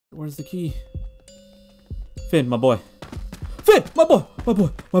Where's the key? Finn, my boy. Finn, my boy, my boy,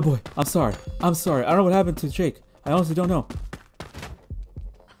 my boy. I'm sorry. I'm sorry. I don't know what happened to Jake. I honestly don't know.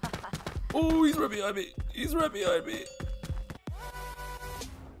 Oh, he's right behind me. He's right behind me.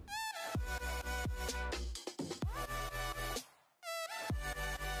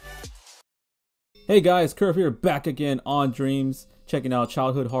 Hey guys, Curve here, back again on Dreams, checking out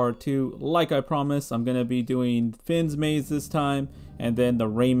Childhood Horror 2. Like I promised, I'm gonna be doing Finn's maze this time, and then the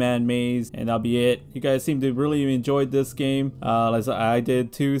Rayman maze, and that'll be it. You guys seem to really enjoy this game, as I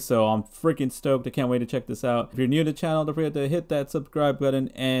did too, so I'm freaking stoked. I can't wait to check this out. If you're new to the channel, don't forget to hit that subscribe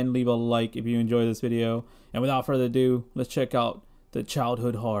button and leave a like if you enjoy this video. And without further ado, let's check out the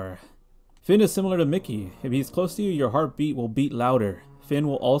Childhood Horror. Finn is similar to Mickey. If he's close to you, your heartbeat will beat louder. Finn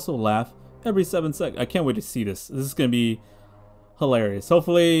will also laugh every 7 seconds. I can't wait to see this. This is gonna be hilarious.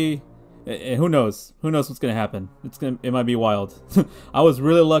 Hopefully, who knows? Who knows what's gonna happen? It might be wild. I was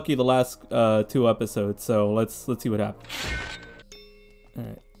really lucky the last 2 episodes, so let's see what happens. All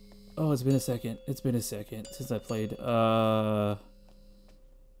right. Oh, it's been a second. It's been a second since I played.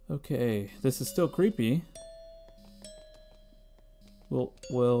 Okay, this is still creepy.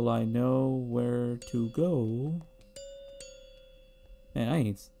 Will I know where to go? Man, I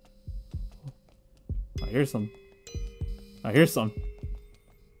ain't. I hear some. I hear some.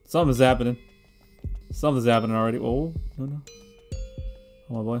 Something's happening. Something's happening already. Oh, no.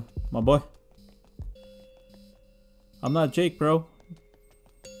 Oh, my boy. My boy. I'm not Jake, bro.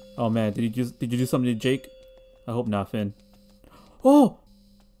 Oh, man. Did you do something to Jake? I hope not, Finn. Oh!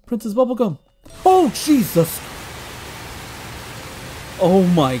 Princess Bubblegum. Oh, Jesus! Oh,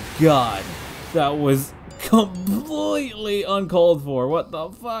 my God. That was completely uncalled for. What the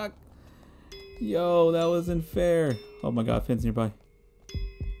fuck? Yo, that wasn't fair. Oh my God, Finn's nearby.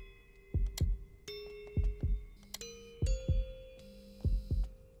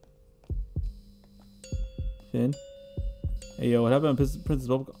 Finn? Hey, yo, what happened to Princess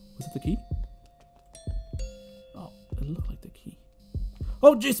Bubblegum? Was it the key? Oh, it looked like the key.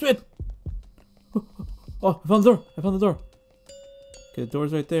 Oh, G Smith! Oh, I found the door. I found the door. Okay, the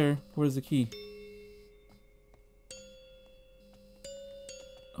door's right there. Where's the key?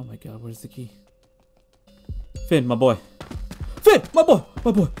 Oh my God, where's the key? Finn, my boy. Finn, my boy,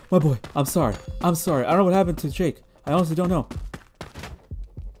 my boy, my boy. I'm sorry. I'm sorry. I don't know what happened to Jake. I honestly don't know.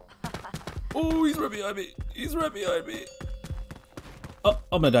 Oh, he's right behind me. He's right behind me. Oh,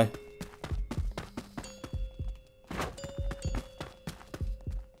 I'm gonna die.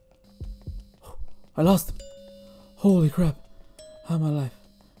 I lost him. Holy crap. How am I alive?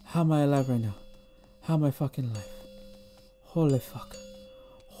 How am I alive right now? How am I fucking alive? Holy fuck.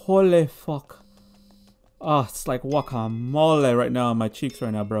 Holy fuck. Oh, it's like guacamole right now on my cheeks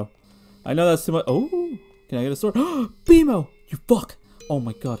right now, bro. I know that's too much. Oh, can I get a sword? Bimo! You fuck! Oh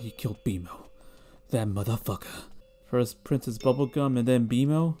my God, he killed Bimo. That motherfucker. First Princess Bubblegum and then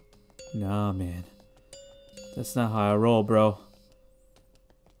Bimo? Nah, man. That's not how I roll, bro.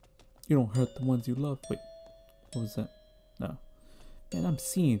 You don't hurt the ones you love. Wait, what was that? No. Man, I'm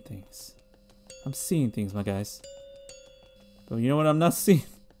seeing things. I'm seeing things, my guys. But you know what I'm not seeing?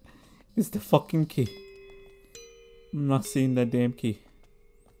 It's the fucking key. I'm not seeing that damn key.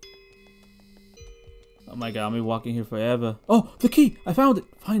 Oh my God, I'll be walking here forever. Oh, the key! I found it!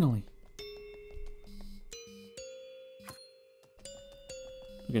 Finally!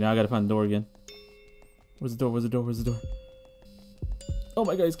 Okay, now I gotta find the door again. Where's the door? Where's the door? Where's the door? Oh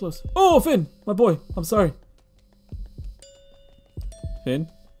my God, he's close. Oh, Finn! My boy! I'm sorry. Finn,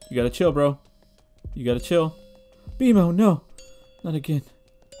 you gotta chill, bro. You gotta chill. Bimo, no! Not again.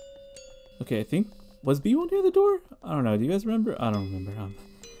 Okay, I think... Was B1 near the door? I don't know. Do you guys remember? I don't remember. I'm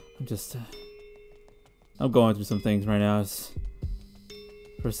just... I'm going through some things right now. It's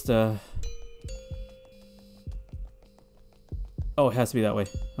first, Oh, it has to be that way.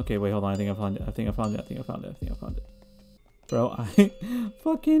 Okay, wait, hold on. I think I found it. I think I found it. I think I found it. I think I found it. Bro, I...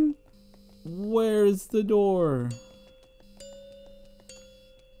 Fucking... Where's the door?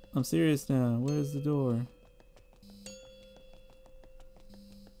 I'm serious now. Where's the door?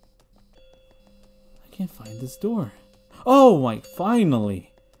 I can't find this door. Oh my,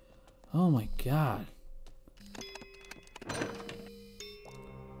 finally. Oh my God.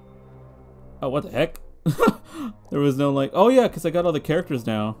 Oh, what the heck? There was no like, oh yeah, because I got all the characters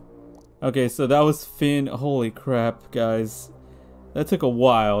now. Okay, so that was Finn. Holy crap, guys. That took a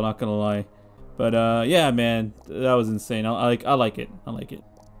while, not gonna lie. But yeah, man, that was insane. I like it. I like it.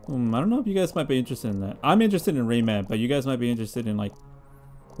 I don't know if you guys might be interested in that. I'm interested in Rayman, but you guys might be interested in like,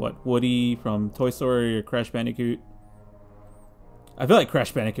 what, Woody from Toy Story or Crash Bandicoot? I feel like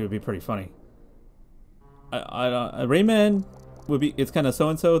Crash Bandicoot would be pretty funny. Rayman would be, it's kind of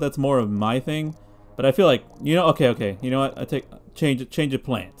so-and-so. That's more of my thing. But I feel like, you know, okay. You know what? I take, change of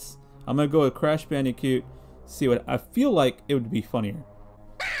plans. I'm gonna go with Crash Bandicoot. See what, I feel like it would be funnier.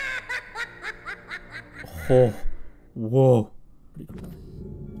 Oh, whoa.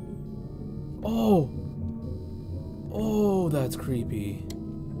 Oh. Oh, that's creepy.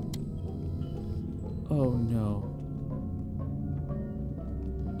 Oh no.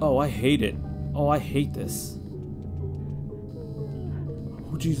 Oh, I hate it. Oh, I hate this.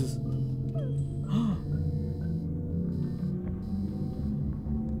 Oh, Jesus. Oh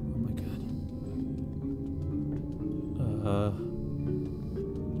my God.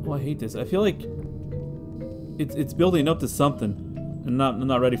 Oh, I hate this. I feel like it's building up to something. I'm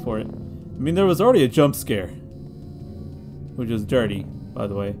not ready for it. I mean, there was already a jump scare, which was dirty, by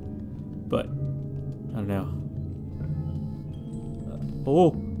the way. But I don't know.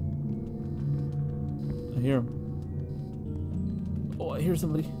 Oh, I hear him. Oh, I hear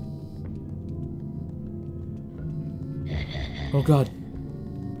somebody. Oh God,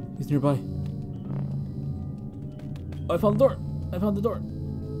 he's nearby. Oh, I found the door. I found the door.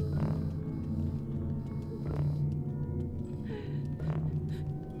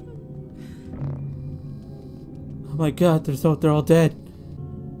 Oh my God, they're all dead.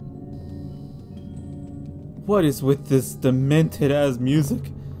 What is with this demented ass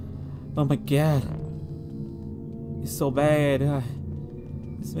music? Oh my God, it's so bad.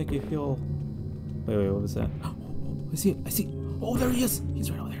 It's making me feel. Wait, what was that? Oh, I see it. Oh, there he is. He's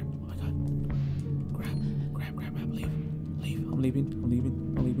right over there. Oh my God. Grab. Leave. I'm leaving.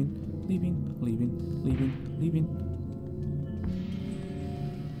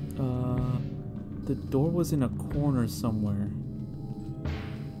 The door was in a corner somewhere.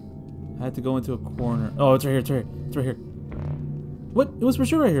 I had to go into a corner. Oh, it's right here. What? It was for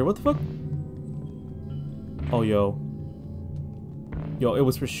sure right here. What the fuck? Oh, yo, it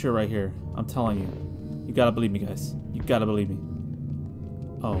was for sure right here. I'm telling you. You gotta believe me, guys. You gotta believe me.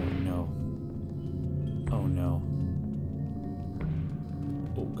 Oh, no.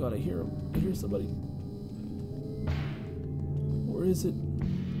 Oh, God, I hear him. I hear somebody. Where is it?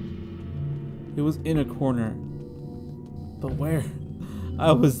 It was in a corner. But where?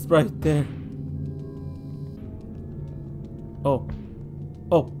 I was right there. Oh.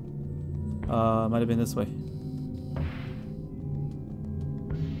 Might have been this way.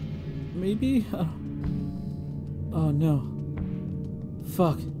 Maybe? Oh no.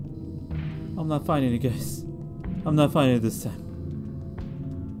 Fuck. I'm not finding it, guys. I'm not finding it this time.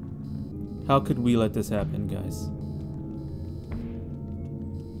 How could we let this happen, guys?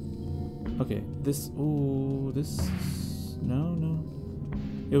 Okay, this. Ooh, this. No.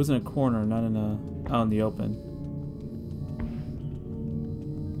 It was in a corner, not in a out in the open.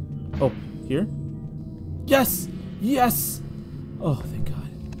 Oh, here? Yes! Oh, thank God.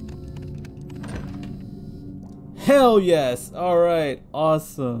 Hell yes! Alright,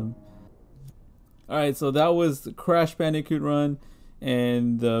 awesome. Alright, so that was the Crash Bandicoot run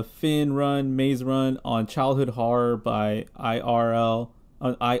and the Finn run, Maze run on Childhood Horror by IR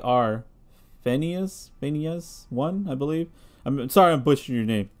Phineas 1, I believe. I'm sorry I'm butchering your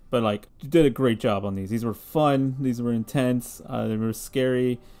name, but like, you did a great job on these. These were fun, these were intense, they were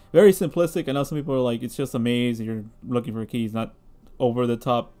scary, very simplistic. I know some people are like, it's just a maze and you're looking for keys, not over the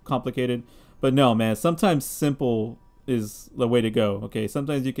top complicated. But no, man, sometimes simple is the way to go. Okay,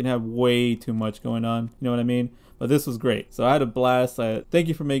 sometimes you can have way too much going on, you know what I mean? But this was great, so I had a blast. Thank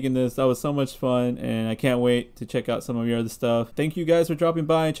you for making this. That was so much fun, and I can't wait to check out some of your other stuff. Thank you guys for dropping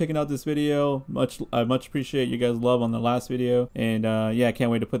by and checking out this video. I much appreciate you guys' love on the last video, and yeah, I can't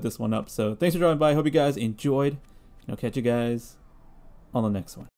wait to put this one up. So thanks for dropping by. Hope you guys enjoyed, and I'll catch you guys on the next one.